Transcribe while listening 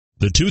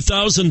The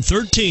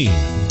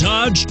 2013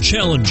 Dodge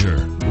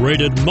Challenger,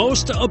 rated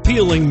most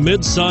appealing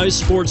mid-size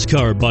sports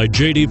car by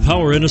J.D.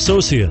 Power and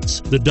Associates.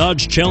 The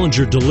Dodge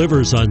Challenger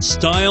delivers on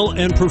style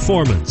and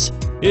performance.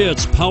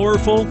 It's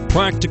powerful,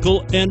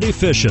 practical, and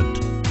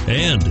efficient.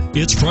 And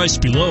it's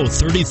priced below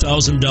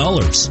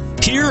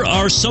 $30,000. Here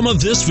are some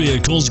of this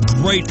vehicle's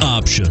great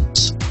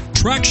options: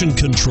 traction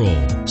control,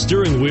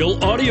 steering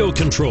wheel audio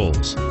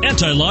controls,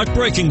 anti-lock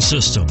braking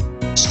system,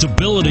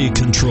 stability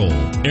control,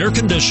 air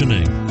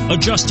conditioning,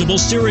 adjustable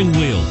steering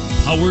wheel,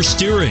 power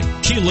steering,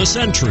 keyless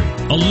entry,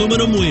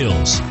 aluminum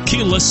wheels,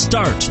 keyless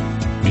start.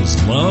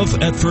 Is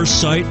love at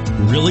first sight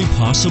really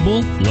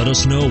possible? Let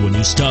us know when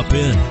you stop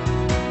in.